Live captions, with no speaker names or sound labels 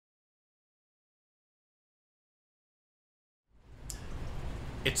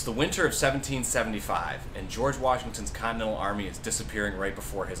It's the winter of 1775, and George Washington's Continental Army is disappearing right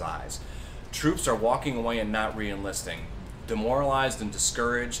before his eyes. Troops are walking away and not re-enlisting, demoralized and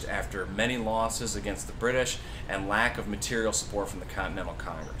discouraged after many losses against the British and lack of material support from the Continental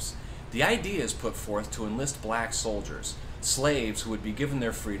Congress. The idea is put forth to enlist black soldiers, slaves who would be given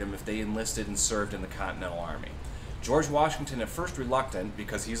their freedom if they enlisted and served in the Continental Army. George Washington, at first reluctant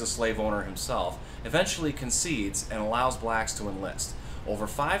because he's a slave owner himself, eventually concedes and allows blacks to enlist. Over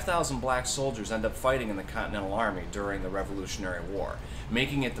 5,000 black soldiers end up fighting in the Continental Army during the Revolutionary War,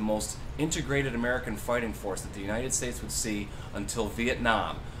 making it the most integrated American fighting force that the United States would see until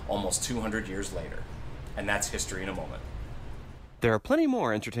Vietnam, almost 200 years later. And that's history in a moment. There are plenty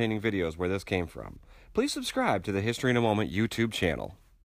more entertaining videos where this came from. Please subscribe to the History in a Moment YouTube channel.